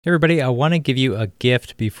Hey everybody, I want to give you a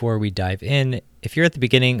gift before we dive in. If you're at the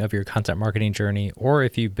beginning of your content marketing journey, or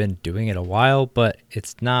if you've been doing it a while, but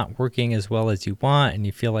it's not working as well as you want and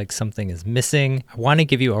you feel like something is missing, I want to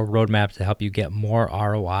give you a roadmap to help you get more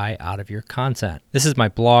ROI out of your content. This is my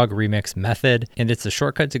blog remix method, and it's a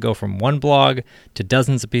shortcut to go from one blog to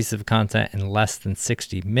dozens of pieces of content in less than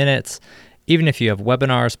 60 minutes. Even if you have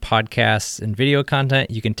webinars, podcasts, and video content,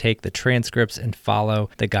 you can take the transcripts and follow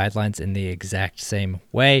the guidelines in the exact same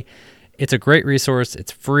way. It's a great resource.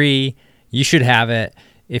 It's free. You should have it.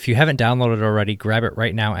 If you haven't downloaded it already, grab it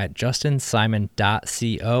right now at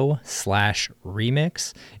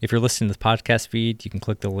justinsimon.co/remix. If you're listening to this podcast feed, you can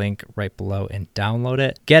click the link right below and download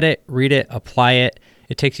it. Get it, read it, apply it.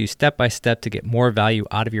 It takes you step by step to get more value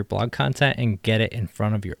out of your blog content and get it in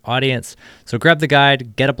front of your audience. So grab the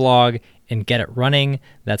guide, get a blog, and get it running.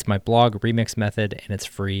 That's my blog remix method, and it's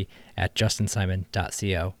free at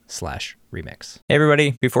justinsimon.co/remix. Hey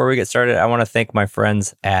everybody, before we get started, I want to thank my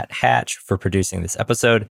friends at Hatch for producing this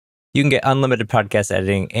episode. You can get unlimited podcast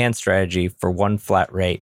editing and strategy for one flat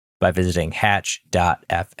rate by visiting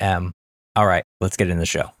hatch.fm. All right, let's get in the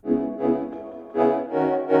show.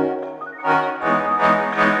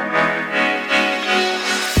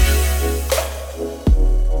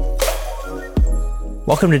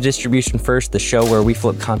 Welcome to Distribution First, the show where we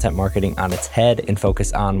flip content marketing on its head and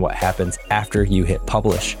focus on what happens after you hit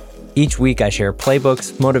publish. Each week, I share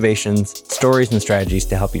playbooks, motivations, stories, and strategies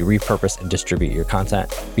to help you repurpose and distribute your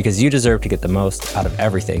content because you deserve to get the most out of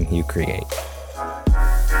everything you create.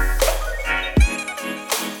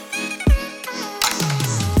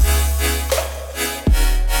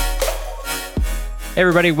 Hey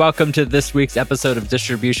everybody, welcome to this week's episode of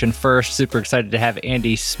Distribution First. Super excited to have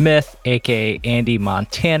Andy Smith, aka Andy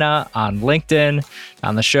Montana, on LinkedIn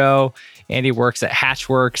on the show. Andy works at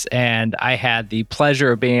Hatchworks, and I had the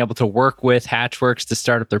pleasure of being able to work with Hatchworks to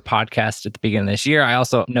start up their podcast at the beginning of this year. I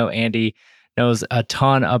also know Andy knows a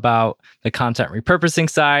ton about the content repurposing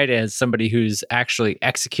side as somebody who's actually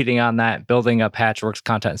executing on that, building up Hatchworks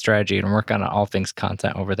content strategy and working on all things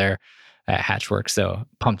content over there at Hatchworks. So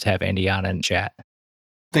pumped to have Andy on and chat.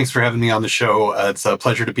 Thanks for having me on the show. It's a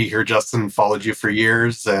pleasure to be here, Justin. Followed you for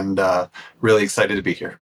years and really excited to be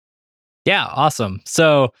here. Yeah, awesome.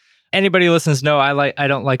 So anybody who listens know I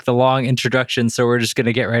don't like the long introduction, so we're just going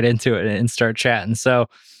to get right into it and start chatting. So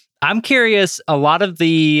I'm curious, a lot of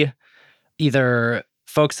the either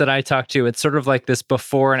folks that I talk to, it's sort of like this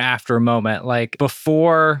before and after moment, like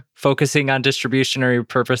before focusing on distribution or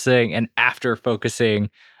repurposing and after focusing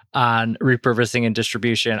on repurposing and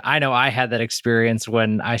distribution. I know I had that experience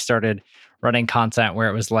when I started running content where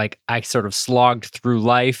it was like I sort of slogged through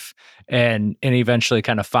life and eventually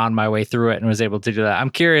kind of found my way through it and was able to do that. I'm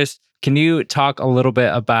curious, can you talk a little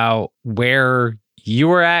bit about where you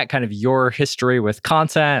were at, kind of your history with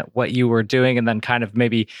content, what you were doing, and then kind of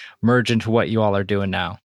maybe merge into what you all are doing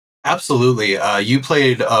now? Absolutely. You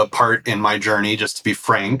played a part in my journey, just to be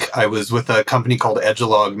frank. I was with a company called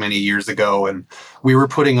Edgelog many years ago, and we were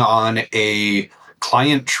putting on a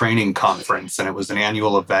client training conference, and it was an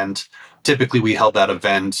annual event. Typically, we held that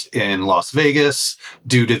event in Las Vegas.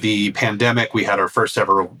 Due to the pandemic, we had our first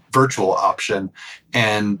ever virtual option.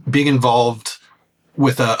 And being involved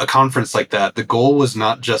with a conference like that, the goal was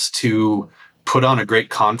not just to put on a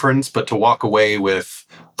great conference, but to walk away with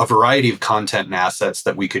a variety of content and assets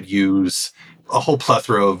that we could use, a whole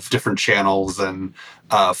plethora of different channels and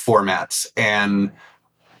formats. And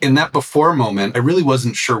in that before moment, I really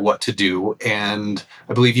wasn't sure what to do. And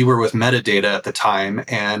I believe you were with Metadata at the time,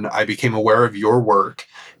 and I became aware of your work.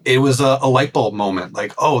 It was a light bulb moment,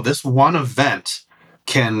 like, oh, this one event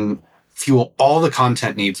can fuel all the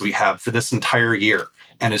content needs we have for this entire year.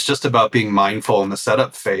 And it's just about being mindful in the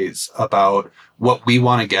setup phase about what we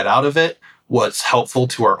want to get out of it, what's helpful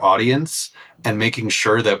to our audience, and making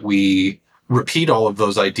sure that we repeat all of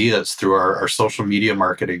those ideas through our social media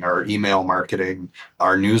marketing, our email marketing,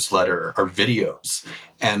 our newsletter, our videos.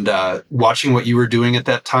 And watching what you were doing at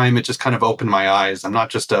that time, it just kind of opened my eyes. I'm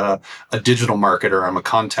not just a digital marketer, I'm a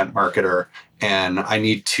content marketer, and I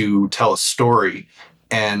need to tell a story.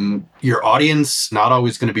 And your audience not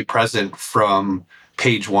always going to be present from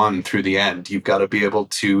page one through the end. You've got to be able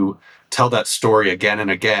to tell that story again and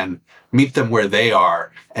again, meet them where they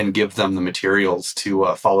are, and give them the materials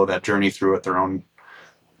to follow that journey through at their own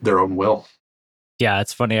will. Yeah,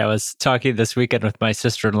 it's funny. I was talking this weekend with my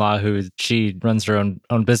sister-in-law, who she runs her own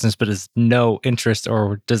business, but has no interest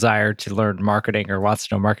or desire to learn marketing or wants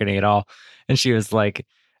to know marketing at all. And she was like,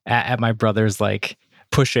 at my brother's like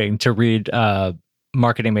pushing to read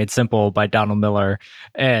Marketing Made Simple by Donald Miller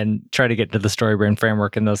and try to get into the StoryBrand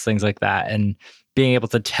framework and those things like that. And being able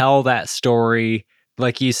to tell that story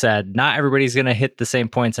like you said, not everybody's going to hit the same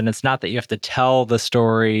points. And it's not that you have to tell the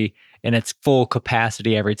story in its full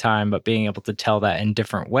capacity every time, but being able to tell that in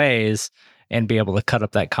different ways and be able to cut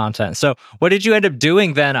up that content. So, what did you end up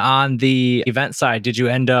doing then on the event side? Did you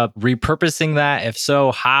end up repurposing that? If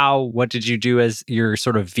so, how? What did you do as your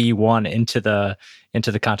sort of V1 into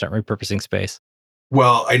the content repurposing space?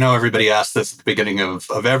 Well, I know everybody asks this at the beginning of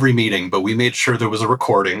every meeting, but we made sure there was a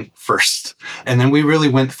recording first. And then we really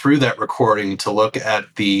went through that recording to look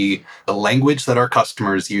at the language that our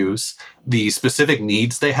customers use, the specific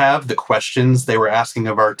needs they have, the questions they were asking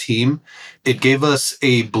of our team. It gave us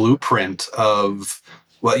a blueprint of,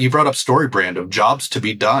 well, you brought up StoryBrand, of jobs to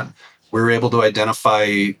be done. We were able to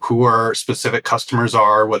identify who our specific customers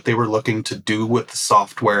are, what they were looking to do with the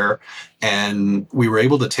software, and we were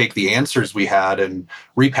able to take the answers we had and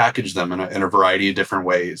repackage them in a variety of different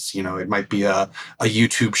ways. You know, it might be a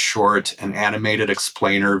YouTube short, an animated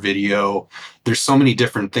explainer video. There's so many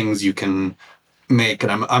different things you can make,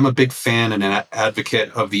 and I'm a big fan and an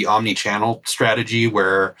advocate of the omni-channel strategy,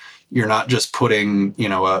 where you're not just putting, you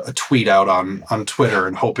know, a tweet out on Twitter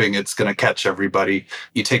and hoping it's going to catch everybody.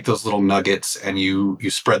 You take those little nuggets and you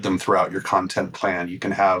spread them throughout your content plan. You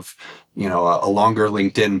can have, you know, a longer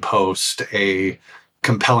LinkedIn post, a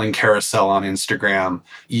compelling carousel on Instagram.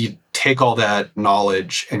 You take all that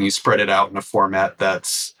knowledge and you spread it out in a format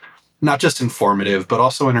that's not just informative, but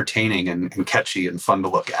also entertaining and catchy and fun to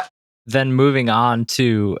look at. Then moving on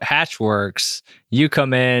to Hatchworks, you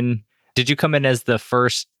come in. Did you come in as the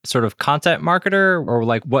first sort of content marketer, or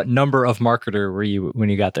like what number of marketer were you when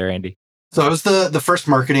you got there, Andy? So I was the first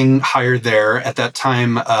marketing hire there. At that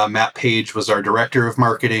time, Matt Page was our director of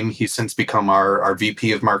marketing. He's since become our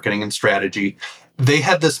VP of marketing and strategy. They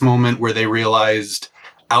had this moment where they realized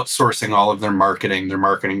outsourcing all of their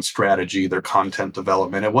marketing strategy, their content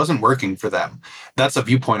development, it wasn't working for them. That's a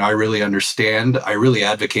viewpoint I really understand. I really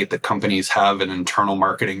advocate that companies have an internal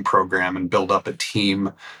marketing program and build up a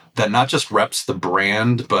team that not just reps the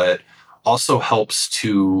brand, but also helps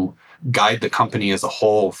to guide the company as a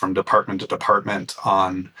whole from department to department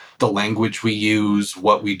on the language we use,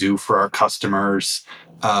 what we do for our customers,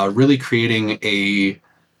 really creating a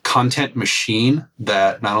content machine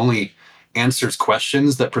that not only answers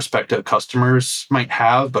questions that prospective customers might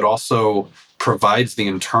have, but also provides the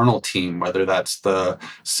internal team, whether that's the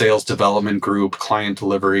sales development group, client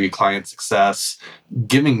delivery, client success,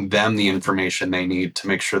 giving them the information they need to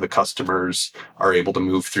make sure the customers are able to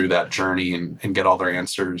move through that journey and get all their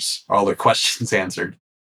answers, all their questions answered.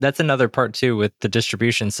 That's another part too with the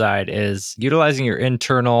distribution side is utilizing your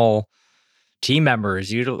internal team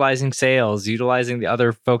members, utilizing sales, utilizing the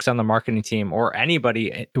other folks on the marketing team or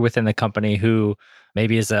anybody within the company who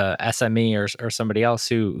maybe is a SME or somebody else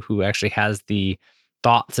who actually has the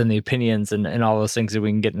thoughts and the opinions and all those things that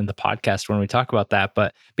we can get into the podcast when we talk about that.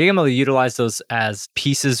 But being able to utilize those as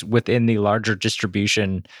pieces within the larger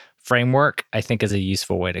distribution framework, I think is a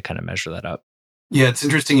useful way to kind of measure that up. Yeah, it's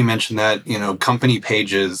interesting you mentioned that, you know, company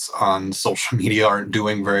pages on social media aren't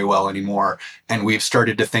doing very well anymore. And we've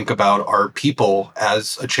started to think about our people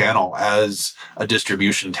as a channel, as a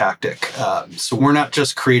distribution tactic. So we're not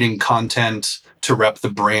just creating content to rep the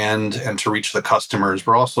brand and to reach the customers.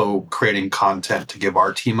 We're also creating content to give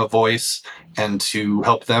our team a voice and to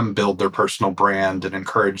help them build their personal brand and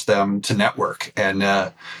encourage them to network.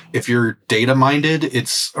 And if you're data minded,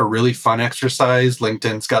 it's a really fun exercise.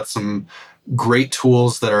 LinkedIn's got some great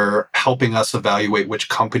tools that are helping us evaluate which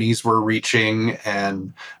companies we're reaching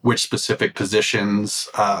and which specific positions.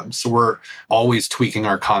 So we're always tweaking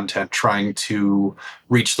our content, trying to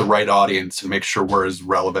reach the right audience and make sure we're as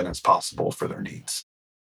relevant as possible for their needs.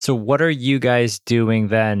 So what are you guys doing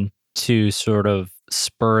then to sort of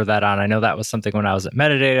spur that on? I know that was something when I was at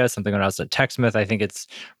Metadata, something when I was at TechSmith. I think it's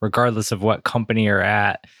regardless of what company you're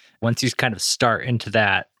at, once you kind of start into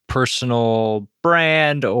that personal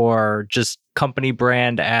brand or just company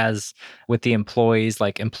brand as with the employees,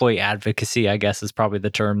 like employee advocacy, I guess is probably the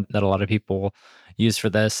term that a lot of people use for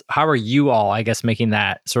this. How are you all, I guess, making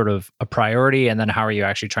that sort of a priority? And then how are you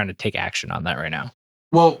actually trying to take action on that right now?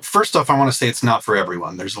 Well, first off, I want to say it's not for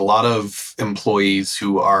everyone. There's a lot of employees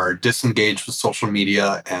who are disengaged with social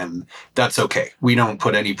media, and that's okay. We don't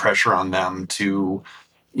put any pressure on them to,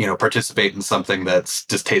 you know, participate in something that's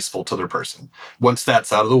distasteful to their person. Once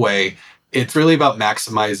that's out of the way, it's really about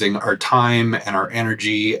maximizing our time and our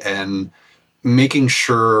energy and making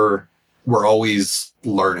sure we're always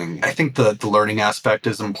learning. I think the learning aspect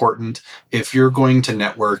is important. If you're going to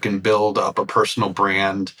network and build up a personal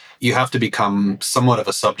brand, you have to become somewhat of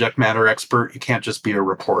a subject matter expert. You can't just be a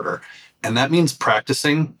reporter. And that means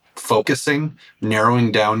practicing, focusing,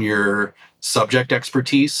 narrowing down your subject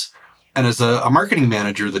expertise, And as a marketing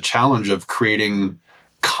manager, the challenge of creating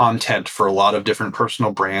content for a lot of different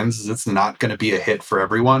personal brands is it's not going to be a hit for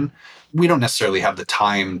everyone. We don't necessarily have the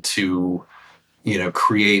time to,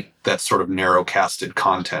 create that sort of narrow casted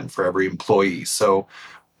content for every employee. So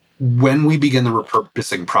when we begin the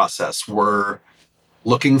repurposing process, we're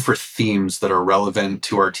looking for themes that are relevant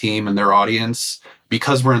to our team and their audience.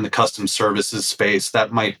 Because we're in the custom services space,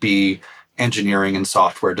 that might be engineering and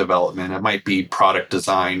software development. It might be product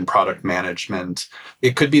design, product management.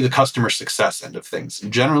 It could be the customer success end of things.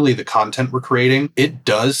 Generally, the content we're creating, it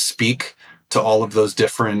does speak to all of those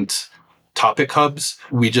different topic hubs.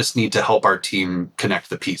 We just need to help our team connect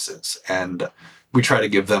the pieces. And we try to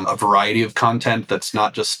give them a variety of content that's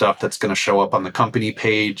not just stuff that's going to show up on the company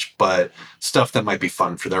page, but stuff that might be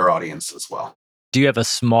fun for their audience as well. Do you have a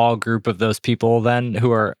small group of those people then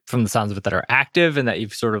who are, from the sounds of it, that are active and that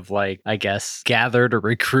you've sort of like, I guess, gathered or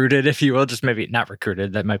recruited, if you will, just maybe not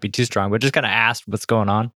recruited, that might be too strong, but just kind of asked what's going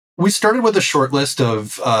on? We started with a short list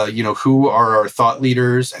of, who are our thought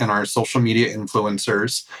leaders and our social media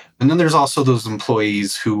influencers. And then there's also those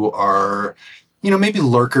employees who are, maybe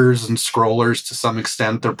lurkers and scrollers to some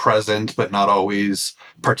extent. They're present, but not always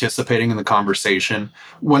participating in the conversation.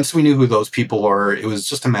 Once we knew who those people are, it was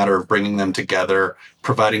just a matter of bringing them together,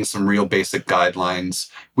 providing some real basic guidelines.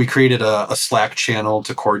 We created a Slack channel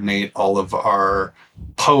to coordinate all of our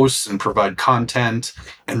posts and provide content,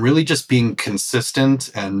 and really just being consistent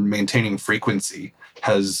and maintaining frequency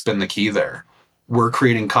has been the key there. We're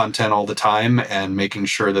creating content all the time, and making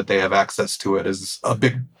sure that they have access to it is a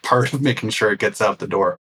big part of making sure it gets out the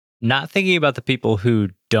door. Not thinking about the people who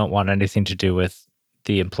don't want anything to do with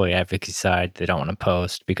the employee advocacy side. They don't want to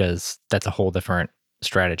post because that's a whole different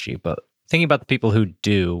strategy. But thinking about the people who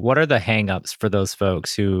do, what are the hangups for those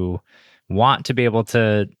folks who want to be able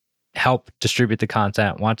to help distribute the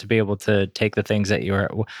content, want to be able to take the things that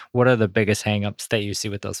what are the biggest hangups that you see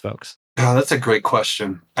with those folks? Oh, that's a great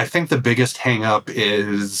question. I think the biggest hang up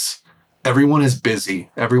is everyone is busy.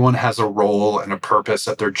 Everyone has a role and a purpose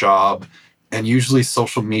at their job. And usually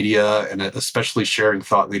social media, and especially sharing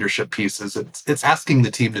thought leadership pieces, it's asking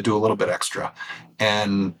the team to do a little bit extra.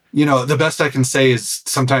 And, the best I can say is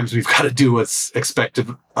sometimes we've got to do what's expected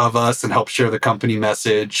of us and help share the company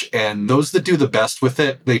message. And those that do the best with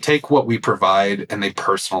it, they take what we provide and they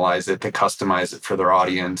personalize it, they customize it for their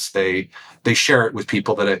audience. They share it with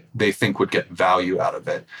people that they think would get value out of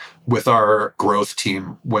it. With our growth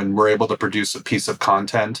team, when we're able to produce a piece of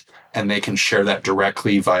content and they can share that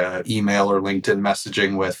directly via email or LinkedIn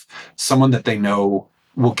messaging with someone that they know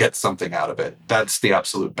will get something out of it, that's the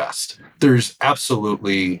absolute best. There's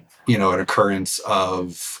absolutely, an occurrence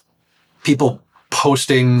of people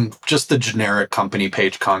posting just the generic company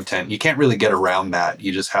page content. You can't really get around that.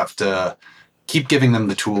 You just have to keep giving them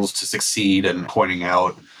the tools to succeed and pointing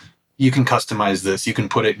out, you can customize this, you can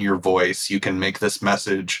put it in your voice, you can make this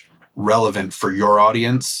message relevant for your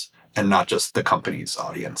audience and not just the company's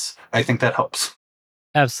audience. I think that helps.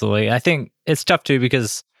 Absolutely. I think it's tough too,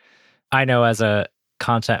 because I know as a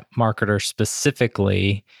content marketer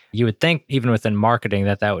specifically, you would think even within marketing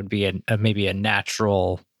that would be maybe a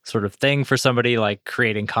natural sort of thing for somebody, like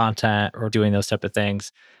creating content or doing those type of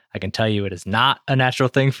things. I can tell you it is not a natural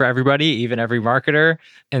thing for everybody, even every marketer.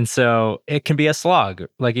 And so it can be a slog.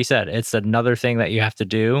 Like you said, it's another thing that you have to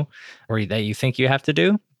do or that you think you have to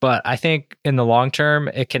do. But I think in the long term,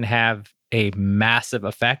 it can have a massive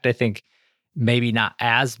effect. I think maybe not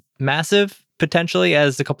as massive potentially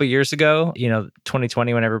as a couple of years ago,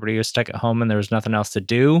 2020, when everybody was stuck at home and there was nothing else to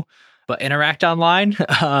do but interact online.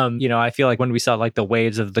 I feel like when we saw like the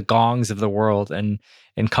waves of the Gongs of the world and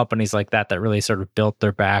companies like that really sort of built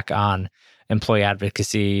their back on employee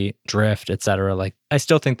advocacy, Drift, et cetera. Like, I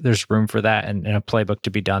still think there's room for that and a playbook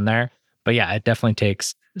to be done there. But yeah, it definitely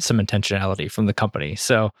takes some intentionality from the company.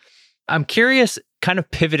 So I'm curious, kind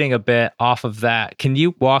of pivoting a bit off of that, can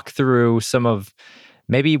you walk through some of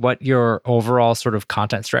maybe what your overall sort of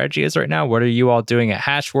content strategy is right now? What are you all doing at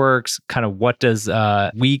Hatchworks? Kind of what does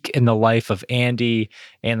a week in the life of Andy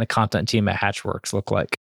and the content team at Hatchworks look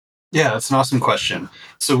like? Yeah, that's an awesome question.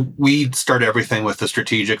 So we start everything with a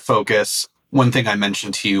strategic focus. One thing I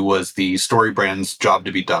mentioned to you was the StoryBrand's job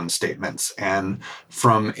to be done statements. And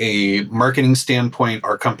from a marketing standpoint,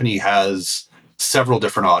 our company has several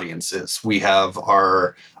different audiences. We have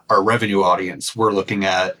our revenue audience. We're looking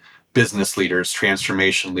at business leaders,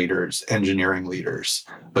 transformation leaders, engineering leaders.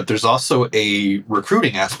 But there's also a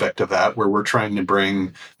recruiting aspect of that where we're trying to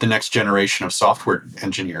bring the next generation of software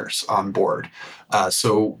engineers on board.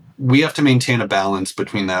 So we have to maintain a balance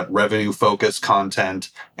between that revenue-focused content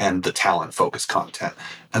and the talent-focused content.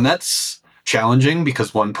 And that's challenging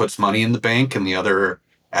because one puts money in the bank and the other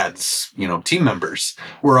as, team members.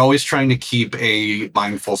 We're always trying to keep a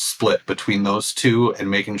mindful split between those two and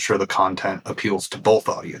making sure the content appeals to both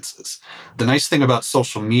audiences. The nice thing about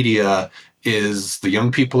social media is the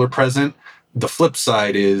young people are present. The flip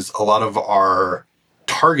side is a lot of our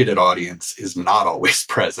targeted audience is not always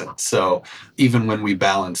present. So even when we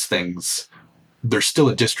balance things, there's still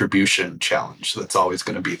a distribution challenge that's always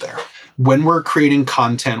going to be there. When we're creating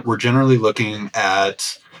content, we're generally looking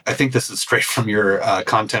at, I think this is straight from your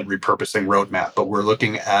content repurposing roadmap, but we're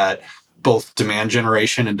looking at both demand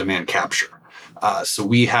generation and demand capture. So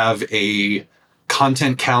we have a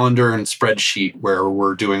content calendar and spreadsheet where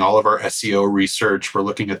we're doing all of our SEO research. We're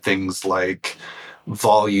looking at things like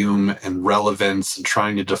volume and relevance and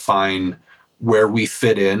trying to define where we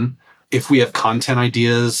fit in. If we have content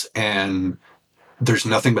ideas and there's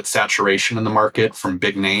nothing but saturation in the market from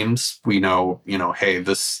big names, we know, hey,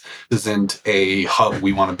 this isn't a hub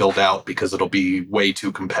we want to build out because it'll be way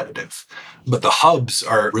too competitive. But the hubs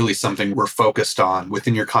are really something we're focused on.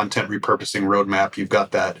 Within your content repurposing roadmap, you've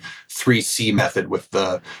got that 3C method with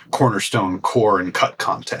the cornerstone, core, and cut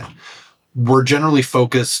content. We're generally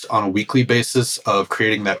focused on a weekly basis of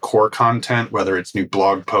creating that core content, whether it's new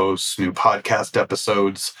blog posts, new podcast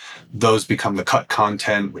episodes. Those become the cut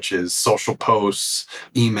content, which is social posts,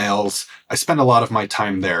 emails. I spend a lot of my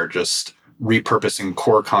time there just repurposing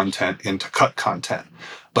core content into cut content.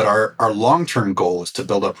 But our long-term goal is to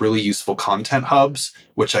build up really useful content hubs,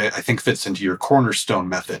 which I think fits into your cornerstone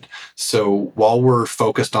method. So while we're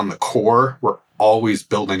focused on the core, we're always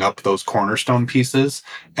building up those cornerstone pieces.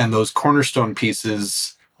 And those cornerstone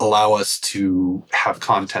pieces allow us to have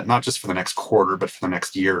content, not just for the next quarter, but for the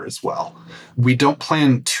next year as well. We don't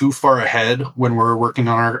plan too far ahead when we're working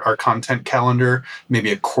on our content calendar,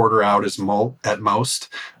 maybe a quarter out at most.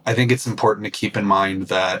 I think it's important to keep in mind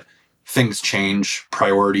that things change,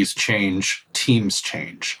 priorities change, teams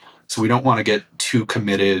change. So we don't want to get too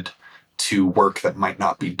committed to work that might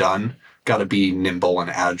not be done. Got to be nimble and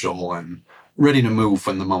agile and ready to move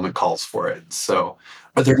when the moment calls for it. So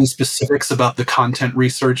are there any specifics about the content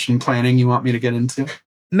research and planning you want me to get into?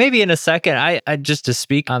 Maybe in a second. I just to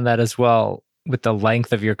speak on that as well with the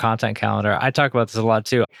length of your content calendar. I talk about this a lot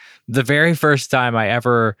too. The very first time I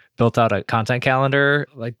ever built out a content calendar,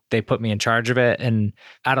 like they put me in charge of it. And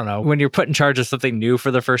I don't know, when you're put in charge of something new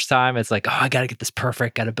for the first time, it's like, oh, I got to get this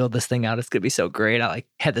perfect, got to build this thing out. It's going to be so great. I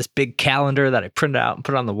had this big calendar that I printed out and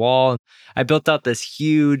put on the wall. And I built out this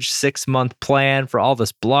huge 6-month plan for all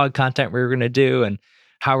this blog content we were going to do and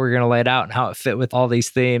how we were going to lay it out and how it fit with all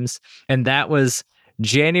these themes. And that was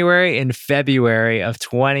January and February of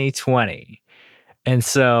 2020. And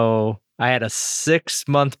so I had a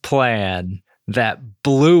 6-month plan that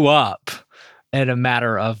blew up in a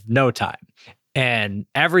matter of no time. And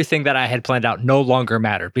everything that I had planned out no longer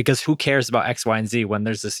mattered because who cares about X, Y, and Z when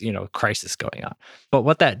there's this, crisis going on. But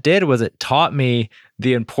what that did was it taught me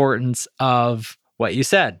the importance of what you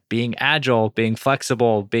said, being agile, being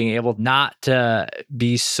flexible, being able not to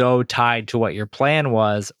be so tied to what your plan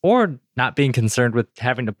was or not being concerned with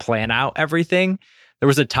having to plan out everything. There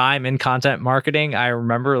was a time in content marketing, I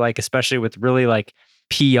remember, especially with really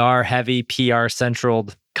PR heavy, PR central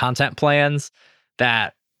content plans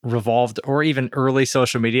that revolved, or even early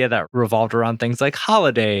social media that revolved around things like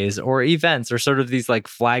holidays or events or sort of these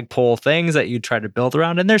flagpole things that you try to build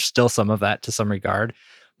around. And there's still some of that to some regard.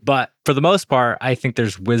 But for the most part, I think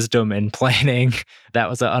there's wisdom in planning. That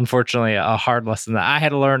was unfortunately a hard lesson that I had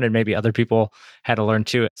to learn, and maybe other people had to learn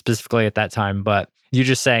too, specifically at that time. But you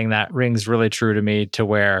just saying that rings really true to me, to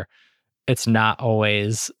where it's not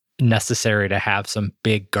always necessary to have some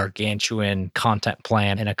big gargantuan content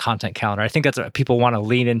plan and a content calendar. I think that's what people want to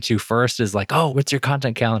lean into first is oh, what's your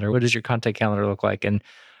content calendar? What does your content calendar look like? And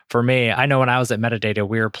for me, I know when I was at Metadata,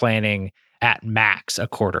 we were planning at max a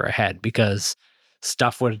quarter ahead because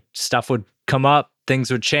stuff would come up,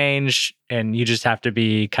 things would change, and you just have to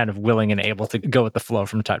be kind of willing and able to go with the flow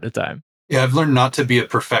from time to time. Yeah, I've learned not to be a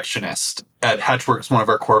perfectionist. At Hatchworks, one of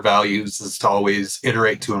our core values is to always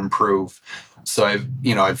iterate to improve. So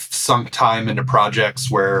I've sunk time into projects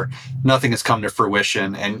where nothing has come to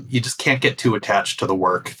fruition, and you just can't get too attached to the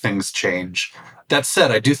work. Things change. That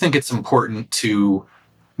said, I do think it's important to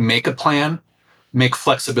make a plan, make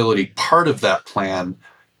flexibility part of that plan,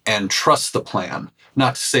 and trust the plan.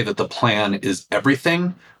 Not to say that the plan is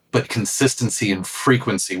everything, but consistency and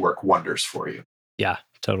frequency work wonders for you. Yeah,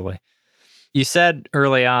 totally. You said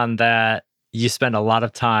early on that you spend a lot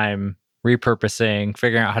of time repurposing,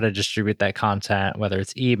 figuring out how to distribute that content, whether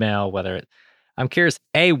it's email, I'm curious,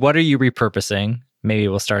 A, what are you repurposing? Maybe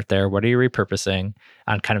we'll start there. What are you repurposing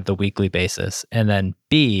on kind of the weekly basis? And then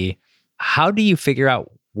B, how do you figure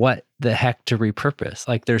out what the heck to repurpose?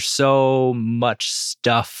 Like there's so much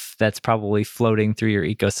stuff that's probably floating through your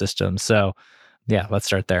ecosystem. So yeah, let's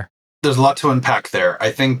start there. There's a lot to unpack there.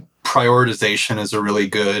 I think prioritization is a really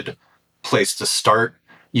good place to start.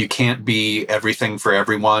 You can't be everything for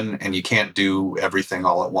everyone, and you can't do everything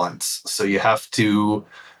all at once. So you have to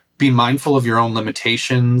be mindful of your own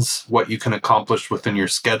limitations, what you can accomplish within your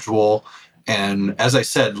schedule. And as I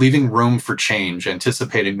said, leaving room for change,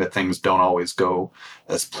 anticipating that things don't always go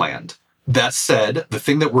as planned. That said, the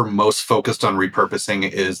thing that we're most focused on repurposing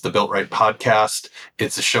is the Built Right podcast.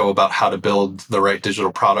 It's a show about how to build the right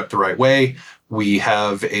digital product the right way. We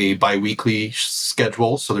have a bi-weekly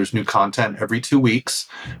schedule, so there's new content every 2 weeks.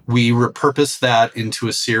 We repurpose that into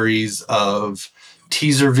a series of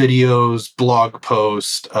teaser videos, blog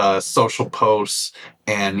posts, social posts,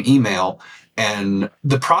 and email. And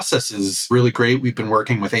the process is really great. We've been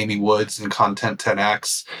working with Amy Woods and Content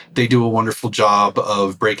 10X. They do a wonderful job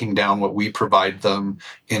of breaking down what we provide them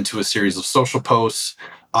into a series of social posts.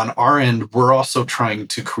 On our end, we're also trying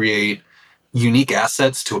to create unique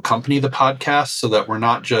assets to accompany the podcast so that we're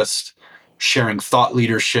not just sharing thought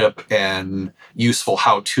leadership and useful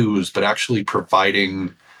how-tos, but actually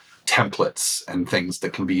providing templates and things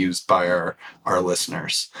that can be used by our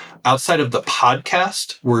listeners. Outside of the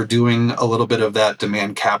podcast, we're doing a little bit of that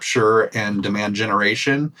demand capture and demand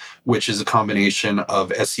generation, which is a combination of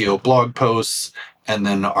SEO blog posts and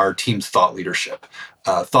then our team's thought leadership.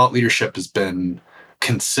 Thought leadership has been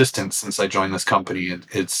consistent since I joined this company.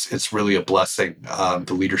 It's really a blessing.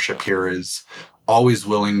 The leadership here is always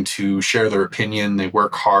willing to share their opinion. They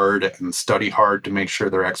work hard and study hard to make sure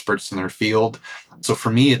they're experts in their field. So for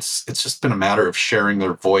me, it's just been a matter of sharing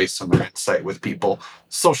their voice and their insight with people.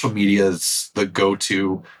 Social media is the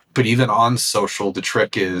go-to, but even on social, the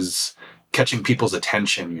trick is catching people's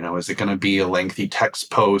attention. Is it going to be a lengthy text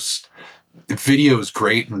post? Video is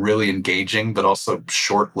great and really engaging, but also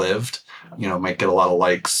short-lived. Might get a lot of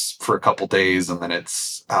likes for a couple days and then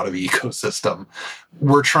it's out of the ecosystem.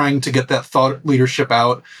 We're trying to get that thought leadership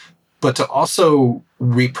out, but to also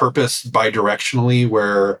repurpose bidirectionally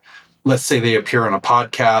where, let's say they appear on a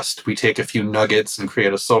podcast, we take a few nuggets and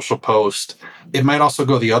create a social post. It might also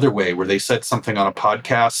go the other way where they said something on a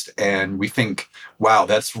podcast and we think, wow,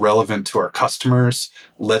 that's relevant to our customers.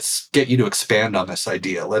 Let's get you to expand on this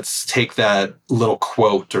idea. Let's take that little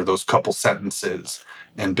quote or those couple sentences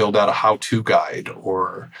and build out a how-to guide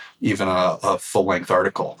or even a full-length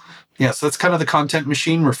article. Yeah, so that's kind of the content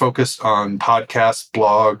machine. We're focused on podcast,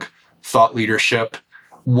 blog, thought leadership.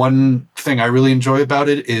 One thing I really enjoy about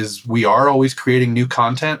it is we are always creating new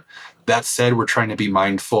content. That said, we're trying to be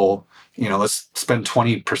mindful. Let's spend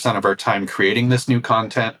 20% of our time creating this new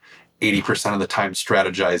content, 80% of the time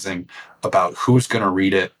strategizing about who's going to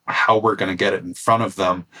read it, how we're going to get it in front of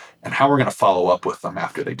them, and how we're going to follow up with them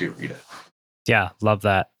after they do read it. Yeah, love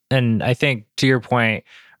that. And I think to your point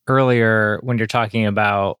earlier, when you're talking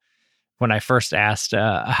about when I first asked,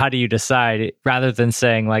 how do you decide, rather than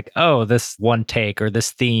saying like, oh, this one take or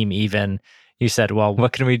this theme even, you said, well,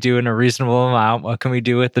 what can we do in a reasonable amount? What can we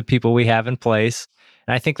do with the people we have in place?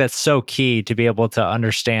 And I think that's so key to be able to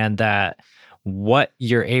understand that what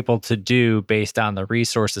you're able to do based on the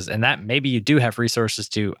resources, and that maybe you do have resources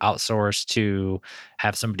to outsource, to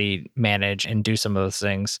have somebody manage and do some of those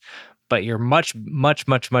things. But you're much, much,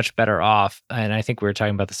 much, much better off. And I think we were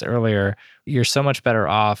talking about this earlier. You're so much better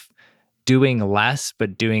off doing less,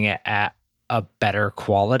 but doing it at a better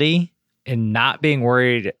quality and not being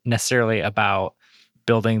worried necessarily about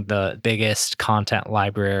building the biggest content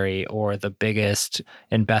library or the biggest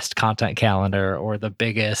and best content calendar or the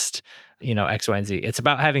biggest, X, Y, and Z. It's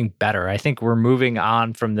about having better. I think we're moving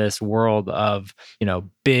on from this world of,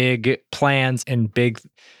 big plans and big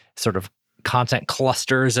sort of content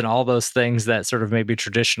clusters and all those things that sort of maybe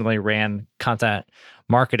traditionally ran content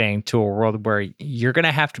marketing to a world where you're going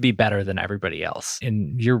to have to be better than everybody else.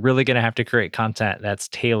 And you're really going to have to create content that's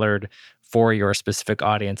tailored for your specific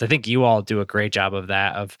audience. I think you all do a great job of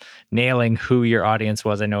that, of nailing who your audience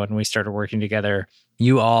was. I know when we started working together,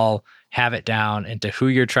 you all have it down into who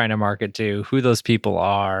you're trying to market to, who those people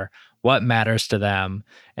are, what matters to them.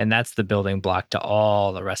 And that's the building block to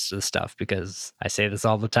all the rest of the stuff, because I say this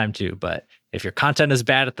all the time too, but if your content is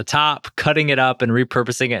bad at the top, cutting it up and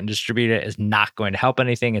repurposing it and distribute it is not going to help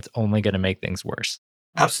anything. It's only going to make things worse.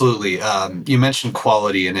 Absolutely. You mentioned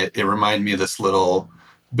quality, and it reminded me of this little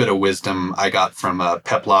bit of wisdom I got from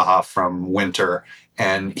Pep Laha from Winter.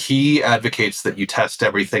 And he advocates that you test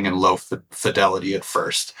everything in low fidelity at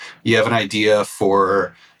first. You have an idea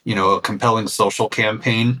for a compelling social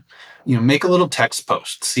campaign, make a little text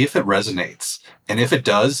post, see if it resonates. And if it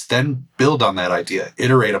does, then build on that idea,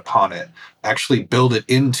 iterate upon it, actually build it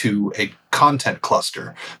into a content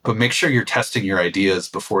cluster, but make sure you're testing your ideas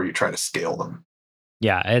before you try to scale them.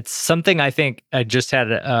 Yeah, it's something I think I just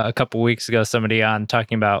had a couple weeks ago somebody on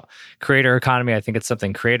talking about creator economy. I think it's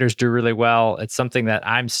something creators do really well. It's something that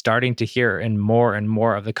I'm starting to hear in more and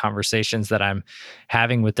more of the conversations that I'm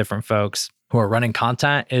having with different folks who are running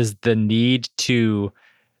content is the need to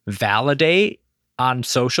validate on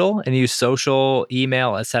social and use social,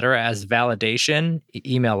 email, et cetera, as validation.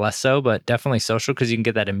 Email less so, but definitely social because you can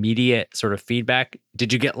get that immediate sort of feedback.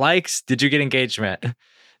 Did you get likes? Did you get engagement?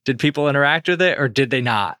 Did people interact with it or did they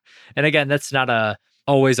not? And again, that's not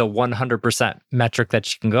always a 100% metric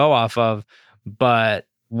that you can go off of, but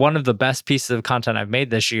one of the best pieces of content I've made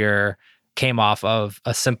this year came off of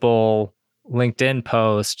a simple LinkedIn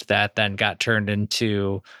post that then got turned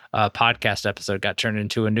into a podcast episode, got turned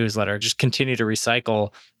into a newsletter, just continue to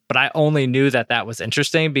recycle. But I only knew that that was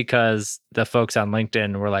interesting because the folks on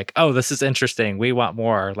LinkedIn were like, oh, this is interesting. We want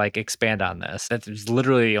more, like expand on this. That was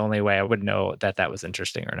literally the only way I would know that that was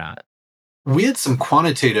interesting or not. We had some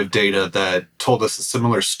quantitative data that told us a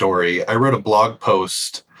similar story. I wrote a blog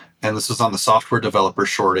post, and this was on the software developer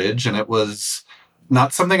shortage, and it was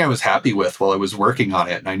not something I was happy with while I was working on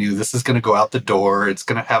it. And I knew this is going to go out the door. It's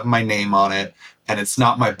going to have my name on it, and it's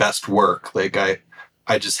not my best work. Like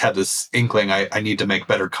I just had this inkling I need to make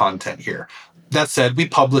better content here. That said, we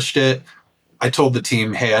published it. I told the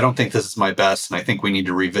team, hey, I don't think this is my best, and I think we need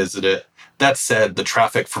to revisit it. That said, the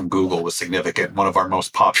traffic from Google was significant, one of our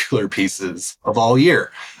most popular pieces of all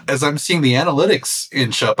year. As I'm seeing the analytics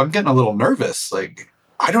inch up, I'm getting a little nervous. Like,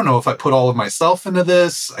 I don't know if I put all of myself into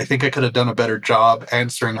this. I think I could have done a better job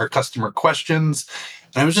answering our customer questions.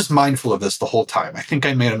 And I was just mindful of this the whole time. I think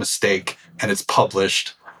I made a mistake and it's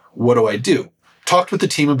published. What do I do? Talked with the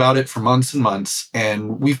team about it for months and months,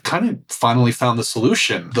 and we've kind of finally found the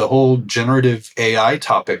solution. The whole generative AI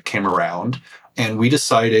topic came around, and we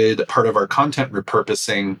decided part of our content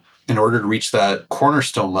repurposing, in order to reach that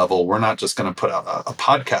cornerstone level, we're not just going to put out a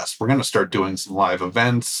podcast. We're going to start doing some live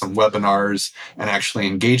events, some webinars, and actually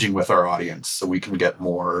engaging with our audience so we can get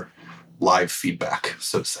more live feedback,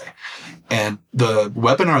 so to say. And the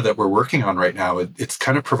webinar that we're working on right now, it's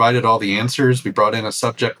kind of provided all the answers. We brought in a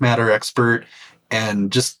subject matter expert,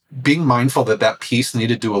 and just being mindful that that piece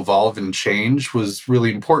needed to evolve and change was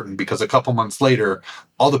really important, because a couple months later,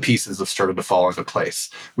 all the pieces have started to fall into place.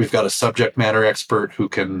 We've got a subject matter expert who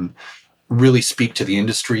can really speak to the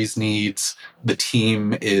industry's needs. The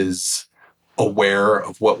team is aware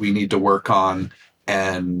of what we need to work on.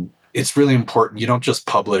 And it's really important. You don't just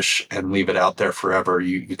publish and leave it out there forever.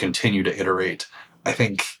 You continue to iterate. I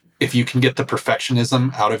think if you can get the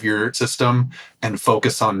perfectionism out of your system and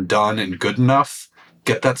focus on done and good enough,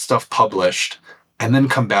 get that stuff published, and then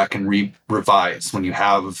come back and revise when you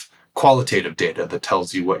have qualitative data that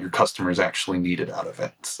tells you what your customers actually needed out of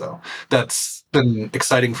it. So that's been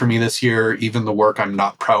exciting for me this year. Even the work I'm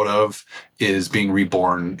not proud of is being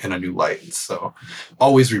reborn in a new light. So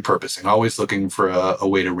always repurposing, always looking for a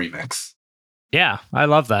way to remix. Yeah, I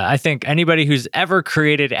love that. I think anybody who's ever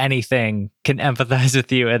created anything can empathize with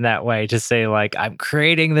you in that way to say, like, I'm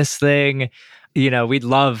creating this thing. We'd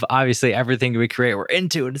love, obviously, everything we create, we're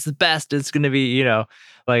into it. It's the best. It's going to be,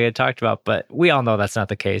 like I talked about, but we all know that's not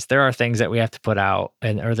the case. There are things that we have to put out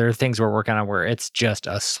or there are things we're working on where it's just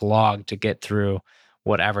a slog to get through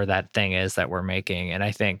whatever that thing is that we're making. And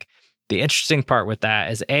I think the interesting part with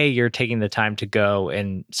that is you're taking the time to go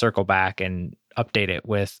and circle back and update it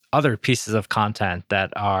with other pieces of content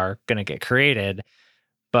that are going to get created.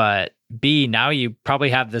 But B, now you probably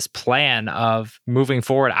have this plan of moving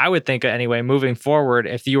forward. I would think anyway, moving forward,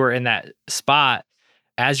 if you were in that spot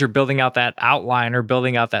as you're building out that outline or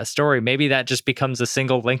building out that story, maybe that just becomes a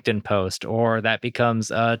single LinkedIn post, or that becomes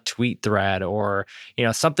a tweet thread, or,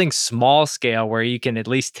 something small scale where you can at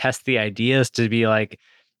least test the ideas to be like,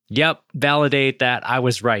 yep, validate that I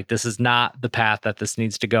was right. This is not the path that this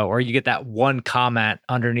needs to go. Or you get that one comment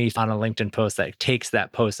underneath on a LinkedIn post that takes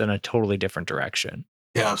that post in a totally different direction.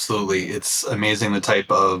 Yeah, absolutely. It's amazing the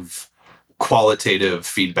type of qualitative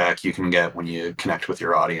feedback you can get when you connect with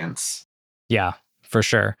your audience. Yeah, for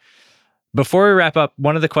sure. Before we wrap up,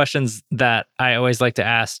 one of the questions that I always like to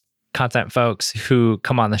ask content folks who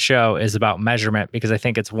come on the show is about measurement, because I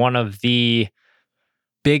think it's one of the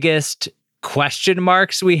biggest question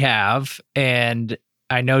marks we have. And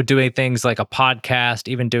I know doing things like a podcast,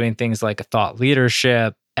 even doing things like a thought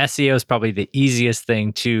leadership, SEO is probably the easiest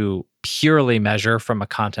thing to purely measure from a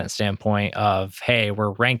content standpoint of, hey,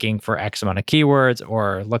 we're ranking for X amount of keywords,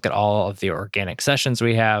 or look at all of the organic sessions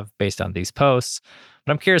we have based on these posts.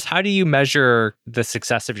 But I'm curious, how do you measure the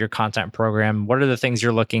success of your content program? What are the things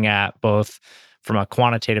you're looking at, both from a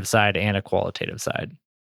quantitative side and a qualitative side?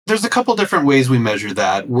 There's a couple different ways we measure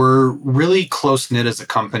that. We're really close knit as a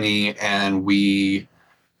company, and we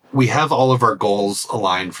have all of our goals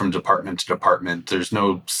aligned from department to department. There's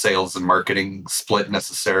no sales and marketing split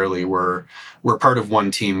necessarily. We're part of one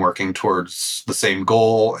team working towards the same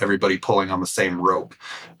goal, everybody pulling on the same rope.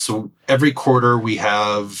 So every quarter we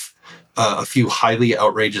have a few highly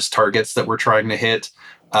outrageous targets that we're trying to hit.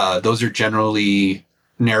 Those are generally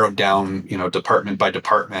narrowed down, department by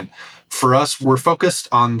department. For us, we're focused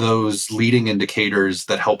on those leading indicators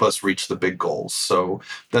that help us reach the big goals. So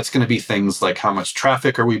that's going to be things like how much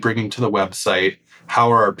traffic are we bringing to the website?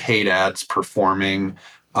 How are our paid ads performing?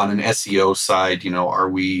 On an SEO side, are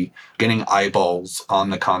we getting eyeballs on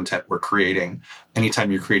the content we're creating?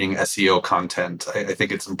 Anytime you're creating SEO content, I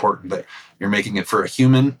think it's important that you're making it for a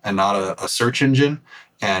human and not a search engine,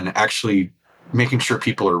 and actually making sure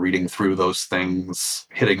people are reading through those things,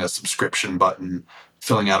 hitting a subscription button,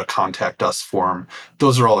 filling out a contact us form.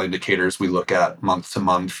 Those are all indicators we look at month to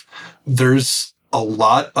month. There's a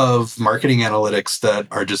lot of marketing analytics that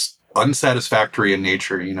are just unsatisfactory in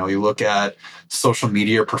nature. You look at social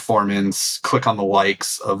media performance, click on the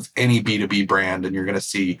likes of any B2B brand, and you're going to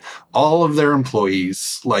see all of their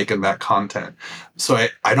employees liking that content. So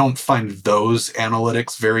I don't find those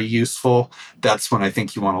analytics very useful. That's when I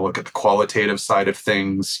think you want to look at the qualitative side of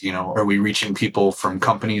things. Are we reaching people from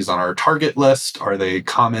companies on our target list? Are they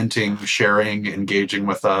commenting, sharing, engaging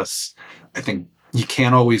with us? I think you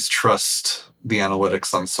can't always trust the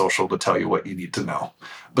analytics on social to tell you what you need to know.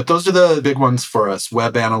 But those are the big ones for us: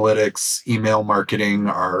 web analytics, email marketing,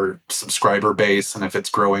 our subscriber base, and if it's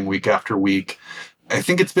growing week after week. I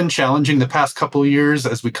think it's been challenging the past couple of years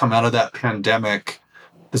as we come out of that pandemic.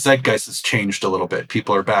 The zeitgeist has changed a little bit.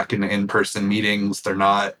 People are back in in-person meetings. They're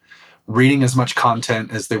not reading as much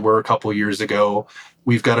content as they were a couple of years ago.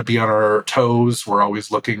 We've got to be on our toes. We're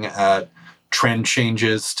always looking at trend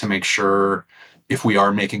changes to make sure if we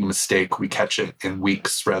are making a mistake, we catch it in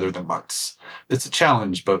weeks rather than months. It's a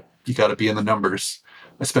challenge, but you got to be in the numbers.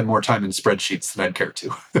 I spend more time in spreadsheets than I'd care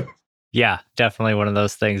to. Yeah, definitely one of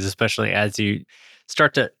those things, especially as you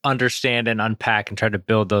start to understand and unpack and try to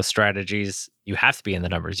build those strategies. You have to be in the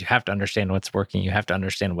numbers. You have to understand what's working. You have to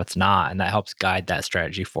understand what's not. And that helps guide that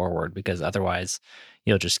strategy forward, because otherwise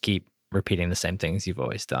you'll just keep repeating the same things you've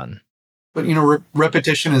always done. But,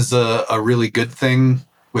 repetition is a really good thing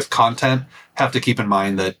with content. Have to keep in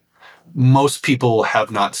mind that most people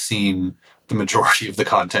have not seen the majority of the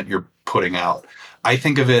content you're putting out. I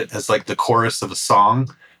think of it as like the chorus of a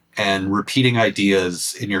song, and repeating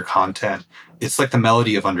ideas in your content. It's like the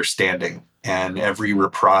melody of understanding, and every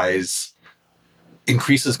reprise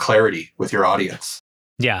increases clarity with your audience.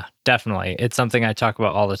 Yeah, definitely. It's something I talk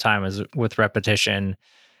about all the time is with repetition.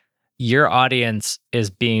 Your audience is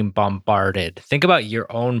being bombarded. Think about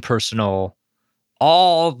your own personal,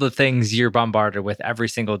 all the things you're bombarded with every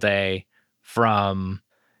single day, from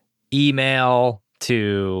email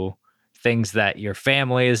to things that your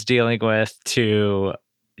family is dealing with, to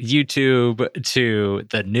YouTube, to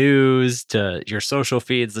the news, to your social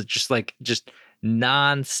feeds. It's just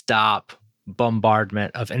nonstop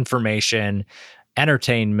bombardment of information,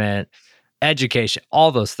 entertainment, education,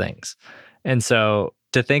 all those things. And so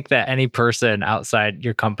to think that any person outside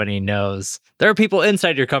your company knows, there are people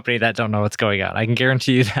inside your company that don't know what's going on. I can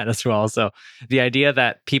guarantee you that as well. So the idea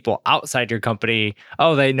that people outside your company,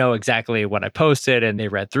 oh, they know exactly what I posted and they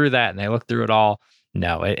read through that and they looked through it all.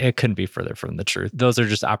 No, it couldn't be further from the truth. Those are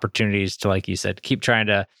just opportunities to, like you said, keep trying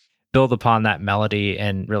to build upon that melody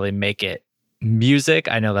and really make it music.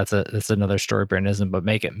 I know that's another story brandism, but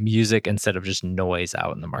make it music instead of just noise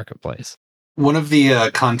out in the marketplace. One of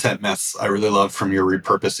the content myths I really love from your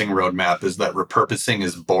repurposing roadmap is that repurposing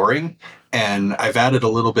is boring. And I've added a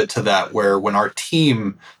little bit to that, where when our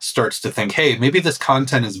team starts to think, hey, maybe this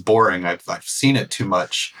content is boring, I've seen it too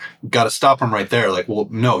much, got to stop them right there. Like, well,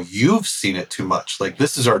 no, you've seen it too much. Like,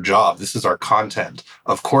 this is our job. This is our content.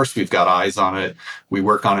 Of course, we've got eyes on it. We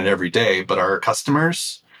work on it every day. But our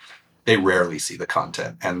customers, they rarely see the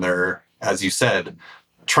content. And they're, as you said,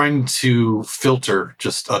 trying to filter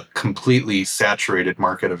just a completely saturated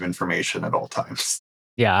market of information at all times.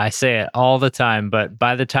 Yeah, I say it all the time, but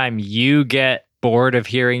by the time you get bored of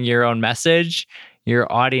hearing your own message, your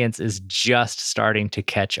audience is just starting to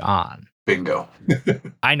catch on. Bingo.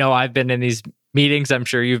 I know I've been in these meetings. I'm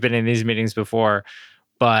sure you've been in these meetings before,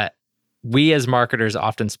 but we as marketers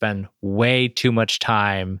often spend way too much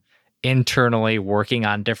time internally working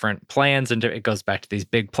on different plans. And it goes back to these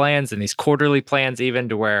big plans and these quarterly plans, even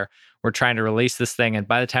to where we're trying to release this thing. And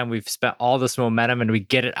by the time we've spent all this momentum and we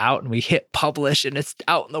get it out and we hit publish and it's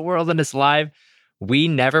out in the world and it's live, we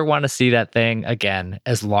never want to see that thing again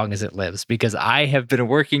as long as it lives, because I have been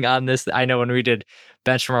working on this. I know when we did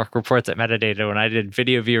benchmark reports at Metadata, when I did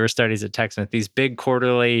video viewer studies at TechSmith, these big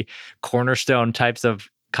quarterly cornerstone types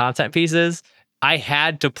of content pieces, I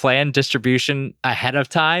had to plan distribution ahead of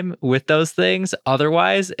time with those things.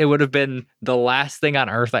 Otherwise, it would have been the last thing on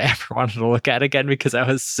earth I ever wanted to look at again, because I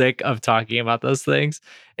was sick of talking about those things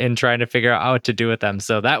and trying to figure out what to do with them.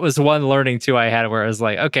 So that was one learning too I had, where I was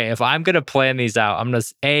like, okay, if I'm going to plan these out, I'm going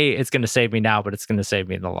to, it's going to save me now, but it's going to save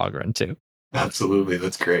me in the long run too. Absolutely.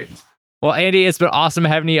 That's great. Well, Andy, it's been awesome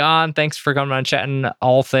having you on. Thanks for coming on, chatting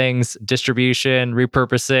all things distribution,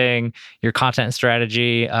 repurposing, your content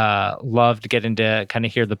strategy. Loved getting to kind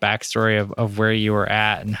of hear the backstory of where you were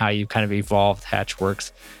at and how you kind of evolved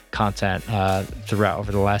Hatchworks content throughout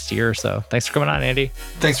over the last year or so. Thanks for coming on, Andy.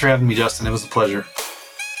 Thanks for having me, Justin. It was a pleasure.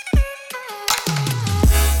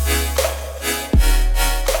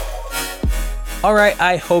 All right,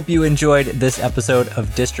 I hope you enjoyed this episode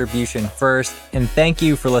of Distribution First, and thank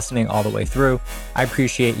you for listening all the way through. I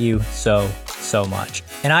appreciate you so much.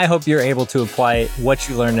 And I hope you're able to apply what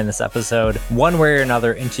you learned in this episode one way or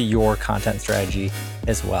another into your content strategy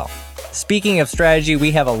as well. Speaking of strategy,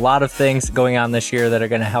 we have a lot of things going on this year that are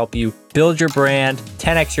going to help you build your brand,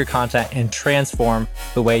 10x your content, and transform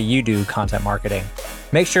the way you do content marketing.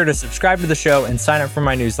 Make sure to subscribe to the show and sign up for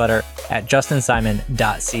my newsletter at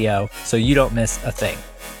justinsimon.co so you don't miss a thing.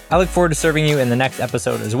 I look forward to serving you in the next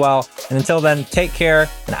episode as well. And until then, take care,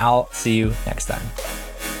 and I'll see you next time.